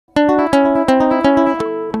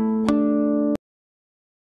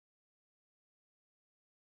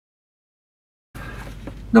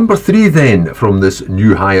Number 3 then, from this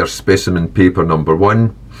New Higher Specimen paper number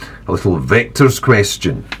 1, a little vectors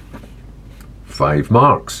question. 5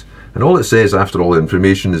 marks. And all it says after all the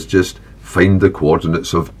information is just find the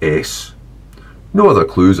coordinates of S. No other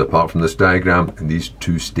clues apart from this diagram and these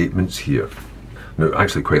 2 statements here. Now, I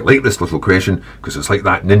actually quite like this little question because it's like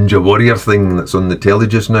that Ninja Warrior thing that's on the telly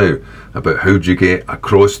just now about how do you get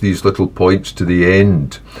across these little points to the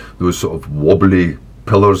end. Those sort of wobbly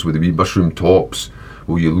pillars with the wee mushroom tops.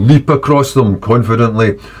 Will you leap across them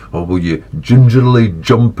confidently, or will you gingerly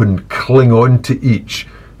jump and cling on to each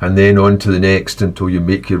and then on to the next until you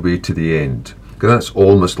make your way to the end? Because that's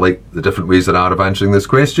almost like the different ways there are of answering this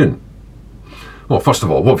question. Well, first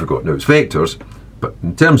of all, what have we got now? It's vectors, but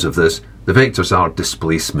in terms of this, the vectors are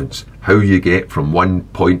displacements, how you get from one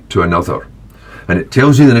point to another. And it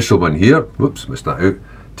tells you the initial one here, whoops, missed that out,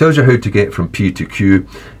 tells you how to get from P to Q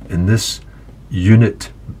in this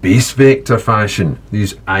unit base vector fashion,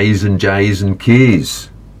 these i's and j's and k's.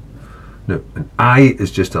 Now, an I is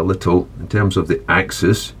just a little, in terms of the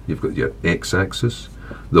axis, you've got your x-axis,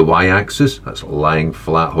 the y-axis, that's lying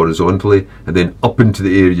flat horizontally, and then up into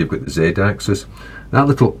the air you've got the z-axis. That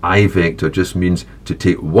little I vector just means to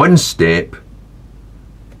take one step,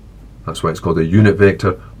 that's why it's called a unit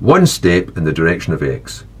vector, one step in the direction of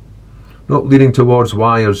x. Not leaning towards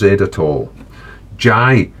y or z at all.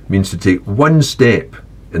 J means to take one step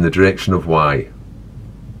in the direction of y.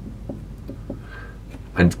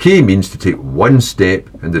 And K means to take one step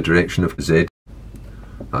in the direction of z.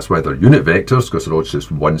 That's why they're unit vectors, because they're all just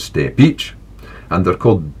one step each. And they're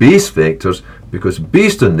called base vectors because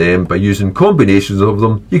based on them, by using combinations of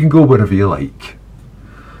them, you can go wherever you like.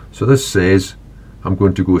 So this says I'm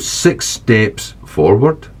going to go 6 steps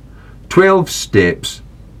forward, 12 steps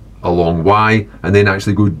along y, and then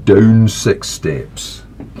actually go down 6 steps.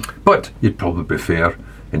 But you'd probably prefer,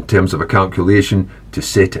 in terms of a calculation, to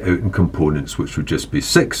set it out in components, which would just be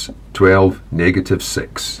 6, 12, negative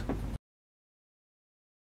 6.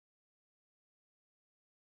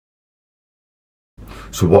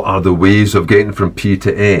 So what are the ways of getting from P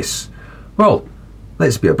to S? Well,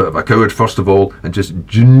 let's be a bit of a coward first of all and just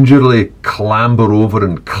gingerly clamber over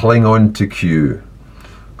and cling on to Q.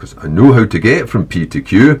 Because I know how to get from P to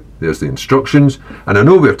Q, there's the instructions, and I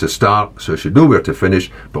know where to start, so I should know where to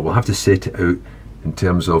finish, but we'll have to set it out in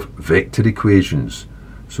terms of vector equations.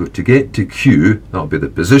 So to get to Q, that'll be the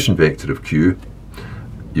position vector of Q,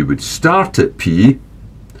 you would start at P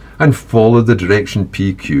and follow the direction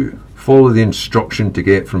PQ. Follow the instruction to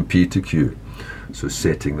get from P to Q. So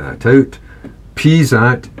setting that out, P's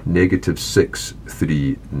at negative 6,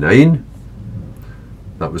 3, 9.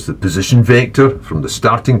 That was the position vector from the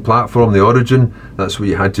starting platform, the origin. That's what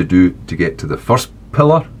you had to do to get to the first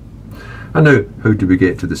pillar. And now, how do we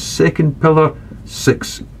get to the second pillar?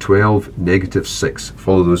 6, 12, negative 6.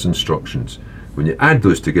 Follow those instructions. When you add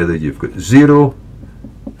those together, you've got 0,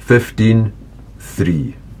 15,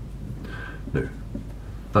 3. Now,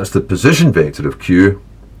 that's the position vector of Q.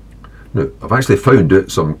 Now, I've actually found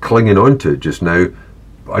it, so I'm clinging on to it just now.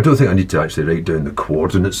 But I don't think I need to actually write down the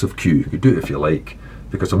coordinates of Q. You could do it if you like,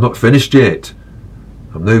 because I'm not finished yet.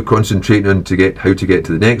 I'm now concentrating on how to get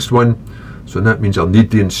to the next one. So that means I'll need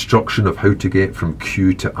the instruction of how to get from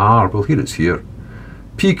Q to R. Well, here it's here.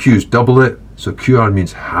 PQ's double it, so QR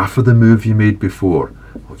means half of the move you made before.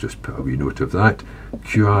 I'll just put a wee note of that.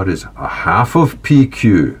 QR is a half of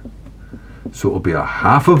PQ. So it'll be a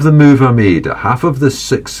half of the move I made, a half of the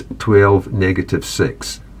 6, 12, negative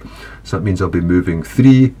 6. So that means I'll be moving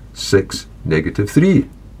 3, 6, negative 3.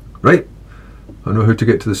 Right? I know how to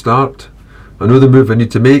get to the start. I know the move I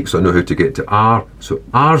need to make, so I know how to get to R. So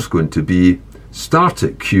R's going to be start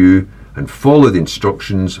at Q and follow the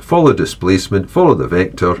instructions, follow displacement, follow the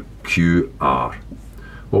vector QR.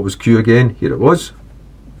 What was Q again? Here it was.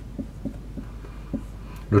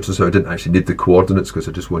 Notice how I didn't actually need the coordinates because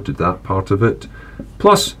I just wanted that part of it.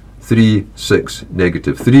 Plus 3, 6,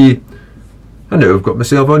 negative 3. And now I've got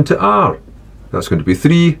myself onto R. That's going to be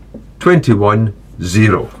 3, 21,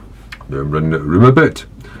 0. Now I'm running out of room a bit.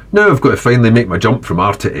 Now I've got to finally make my jump from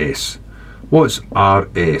R to S. What's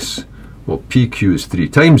RS? Well, PQ is 3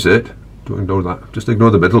 times it. Don't ignore that. Just ignore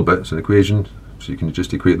the middle bit. It's an equation, so you can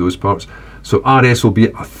just equate those parts. So RS will be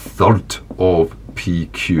a third of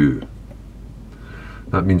PQ.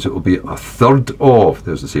 That means it will be a third of,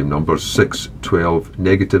 there's the same numbers, 6, 12,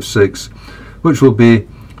 negative 6, which will be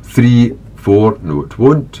 3, 4, no it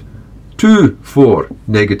won't, 2, 4,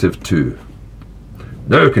 negative 2.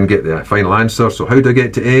 Now I can get the final answer. So how do I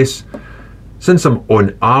get to S? Since I'm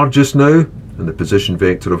on R just now, and the position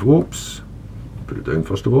vector of, whoops, put it down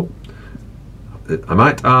first of all. I'm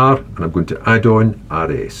at R, and I'm going to add on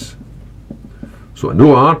RS. So I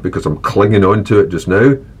know R because I'm clinging on to it just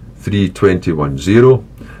now. 3, 21, 0.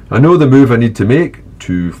 I know the move I need to make,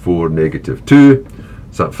 2, 4, negative 2.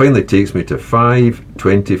 So that finally takes me to 5,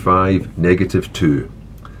 25, negative 2.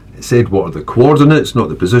 It said what are the coordinates, not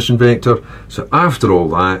the position vector. So after all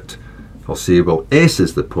that, I'll say, well, S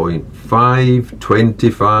is the point, 5,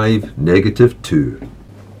 25, negative 2.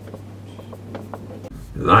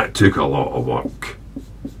 That took a lot of work.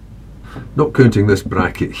 Not counting this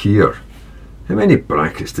bracket here. How many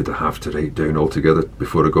brackets did I have to write down altogether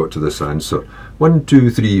before I got to this answer? 1, 2,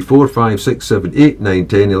 3, 4, 5, 6, 7, 8, 9,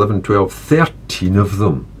 10, 11, 12, 13 of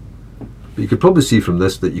them. But you could probably see from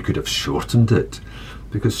this that you could have shortened it.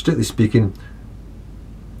 Because strictly speaking,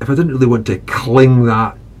 if I didn't really want to cling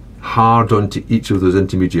that hard onto each of those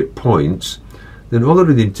intermediate points, then all I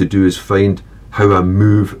really need to do is find how I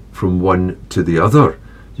move from one to the other.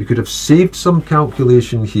 You could have saved some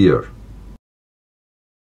calculation here.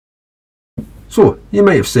 So you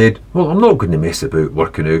might have said, well, I'm not going to mess about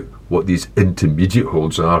working out what these intermediate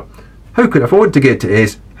holds are. How could, if I want to get to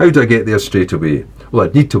S, how do I get there straight away? Well,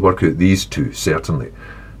 I'd need to work out these two, certainly.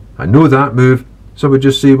 I know that move, so I would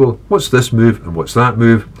just say, well, what's this move and what's that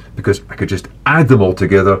move? Because I could just add them all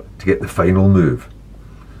together to get the final move.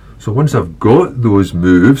 So once I've got those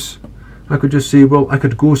moves, I could just say, well, I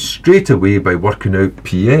could go straight away by working out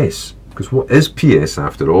PS. Because what is PS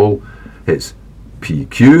after all? It's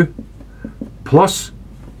PQ plus,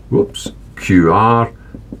 whoops, QR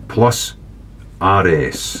plus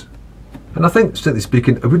RS. And I think, strictly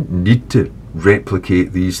speaking, I wouldn't need to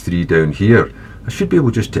replicate these three down here. I should be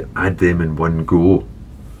able just to add them in one go,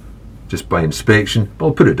 just by inspection, but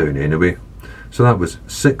I'll put it down anyway. So that was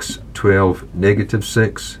 6, 12, negative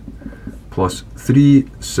 6, plus 3,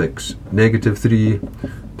 6, negative 3,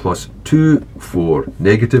 plus 2, 4,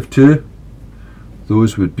 negative 2.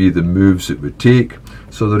 Those would be the moves it would take.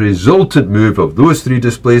 So the resultant move of those three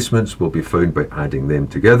displacements will be found by adding them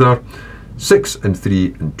together. 6 and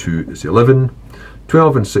 3 and 2 is 11.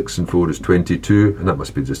 12 and 6 and 4 is 22, and that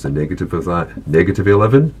must be just the negative of that, negative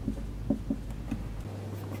 11.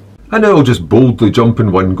 And now I'll just boldly jump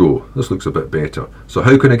in one go. This looks a bit better. So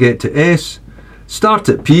how can I get to S? Start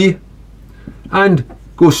at P and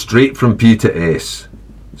go straight from P to S.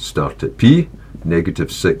 Start at P,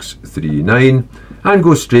 negative 6, 3, 9, and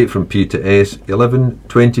go straight from P to S, 11,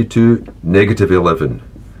 22, negative 11,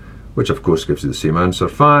 which of course gives you the same answer,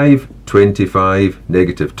 5, 25,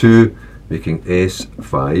 negative 2, making S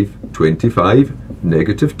 5, 25,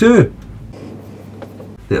 negative 2.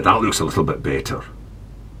 There, that looks a little bit better.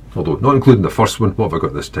 Although, not including the first one, what have I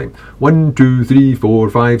got this time? 1, 2, 3, 4,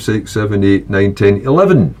 5, 6, 7, 8, 9, 10,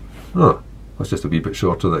 11. Oh, that's just a wee bit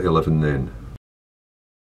short of that 11 then.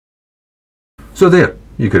 So there,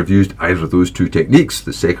 you could have used either of those two techniques.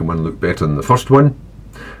 The second one looked better than the first one.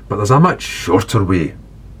 But there's a much shorter way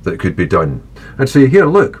that could be done. I'd say, here,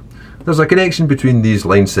 look, there's a connection between these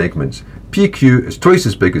line segments. PQ is twice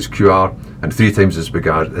as big as QR and 3 times as big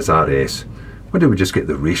as RS. Why don't we just get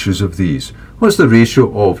the ratios of these? What's the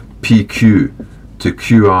ratio of PQ to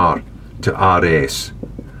QR to RS?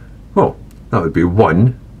 Well, that would be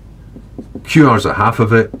 1. QR's a half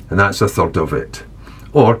of it, and that's a third of it.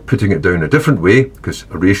 Or, putting it down a different way, because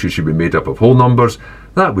a ratio should be made up of whole numbers,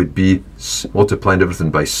 that would be multiplying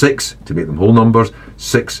everything by 6 to make them whole numbers,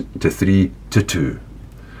 6 to 3 to 2.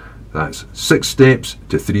 That's 6 steps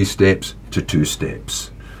to 3 steps to 2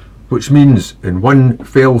 steps. Which means, in one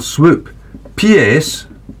fell swoop, PS,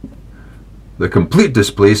 the complete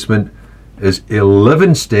displacement, is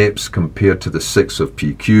 11 steps compared to the 6 of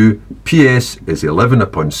PQ. PS is 11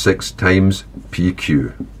 upon 6 times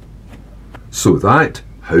PQ. So that,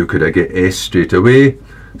 how could I get S straight away?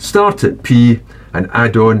 Start at P and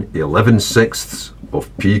add on 11 sixths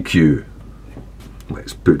of PQ.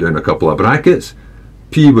 Let's put down a couple of brackets.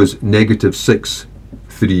 P was negative 6,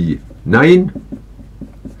 3, 9.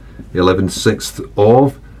 11 sixths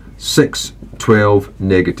of 6, 12,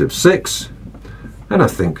 negative 6. And I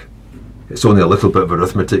think it's only a little bit of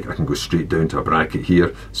arithmetic. I can go straight down to a bracket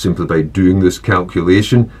here simply by doing this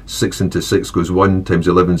calculation. 6 into 6 goes 1 times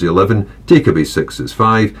 11 is 11. Take away 6 is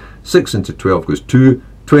 5. 6 into 12 goes 2.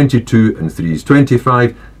 22 and 3 is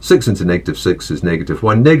 25. 6 into negative 6 is negative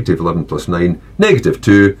 1. Negative 11 plus 9, negative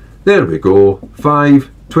 2. There we go. 5,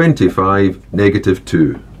 25, negative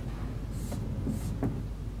 2.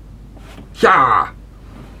 Yeah!